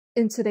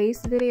In today's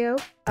video,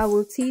 I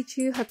will teach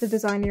you how to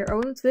design your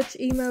own Twitch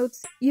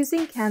emotes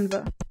using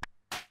Canva.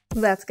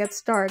 Let's get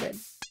started.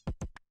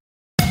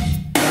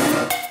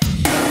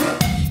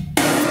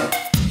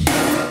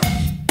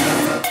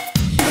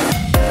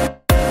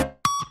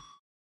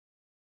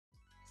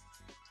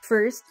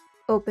 First,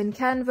 open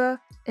Canva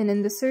and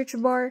in the search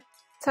bar,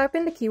 type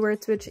in the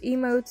keyword Twitch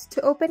Emotes to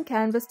open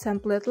Canva's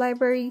template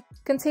library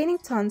containing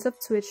tons of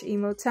Twitch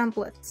emote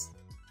templates.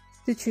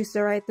 To choose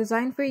the right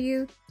design for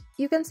you,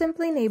 you can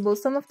simply enable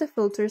some of the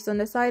filters on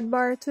the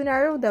sidebar to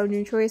narrow down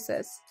your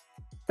choices.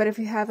 But if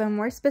you have a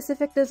more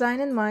specific design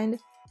in mind,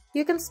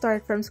 you can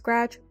start from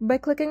scratch by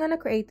clicking on the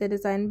Create a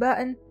Design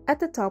button at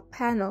the top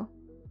panel.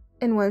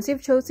 And once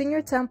you've chosen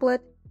your template,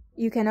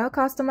 you can now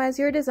customize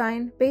your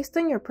design based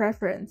on your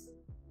preference.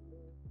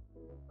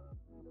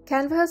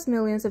 Canva has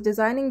millions of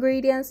design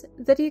ingredients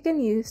that you can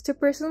use to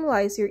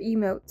personalize your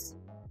emotes.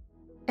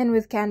 And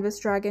with Canva's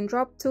drag and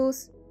drop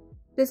tools,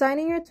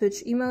 designing your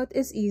Twitch emote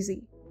is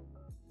easy.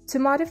 To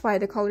modify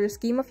the color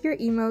scheme of your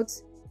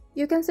emotes,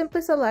 you can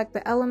simply select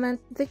the element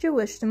that you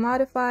wish to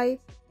modify,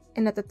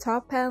 and at the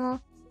top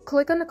panel,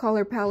 click on the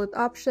color palette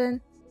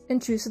option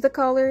and choose the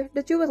color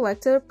that you would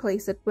like to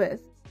replace it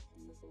with.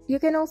 You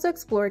can also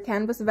explore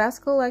Canva's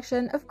vast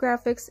collection of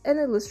graphics and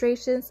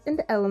illustrations in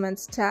the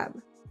Elements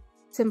tab.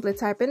 Simply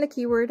type in the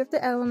keyword of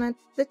the element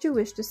that you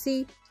wish to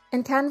see,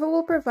 and Canva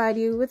will provide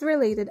you with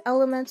related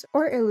elements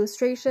or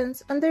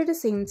illustrations under the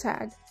same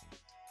tag.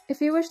 If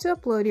you wish to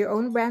upload your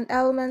own brand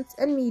elements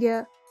and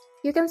media,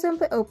 you can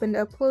simply open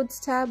the Uploads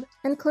tab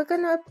and click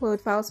on the Upload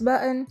Files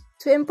button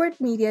to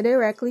import media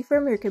directly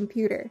from your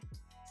computer.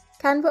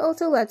 Canva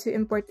also lets you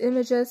import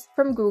images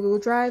from Google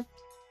Drive,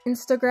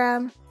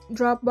 Instagram,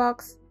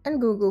 Dropbox,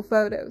 and Google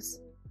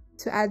Photos.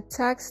 To add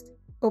text,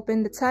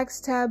 open the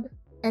Text tab,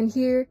 and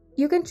here,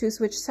 you can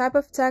choose which type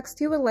of text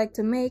you would like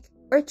to make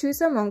or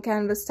choose among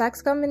Canva's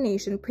text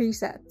combination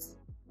presets.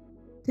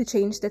 To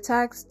change the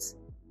texts,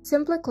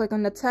 simply click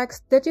on the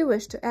text that you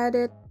wish to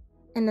edit,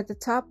 and at the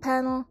top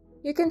panel,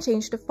 you can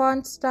change the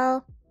font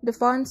style, the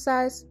font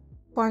size,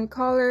 font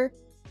color,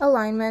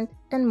 alignment,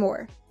 and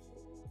more.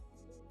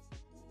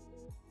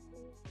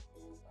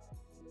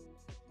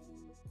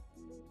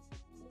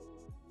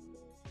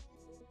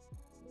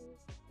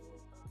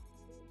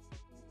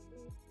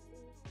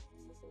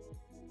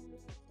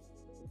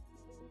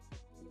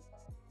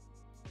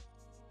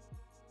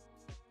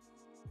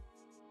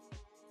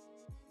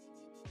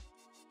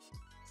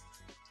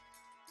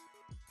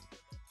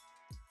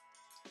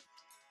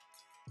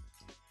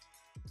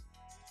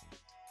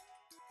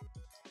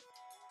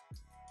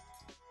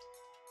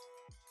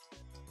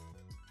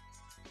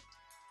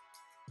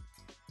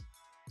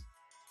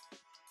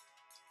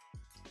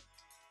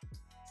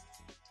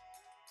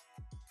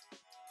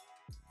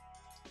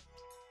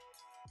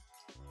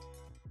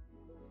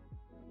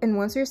 And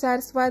once you're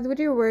satisfied with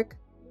your work,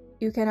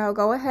 you can now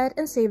go ahead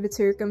and save it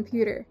to your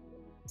computer.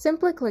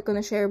 Simply click on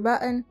the Share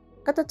button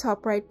at the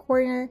top right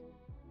corner,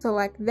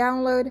 select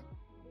Download,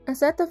 and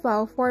set the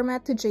file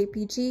format to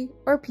JPG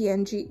or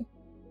PNG.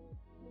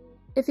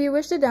 If you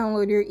wish to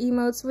download your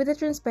emotes with a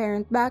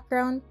transparent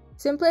background,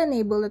 simply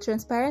enable the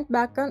transparent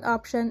background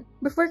option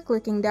before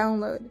clicking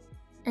Download,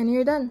 and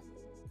you're done.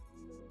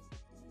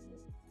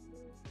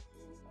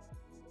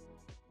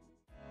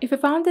 If you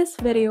found this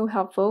video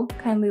helpful,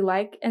 kindly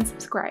like and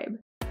subscribe.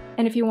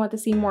 And if you want to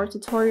see more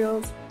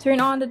tutorials, turn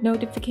on the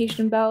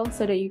notification bell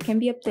so that you can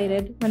be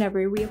updated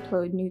whenever we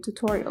upload new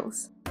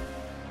tutorials.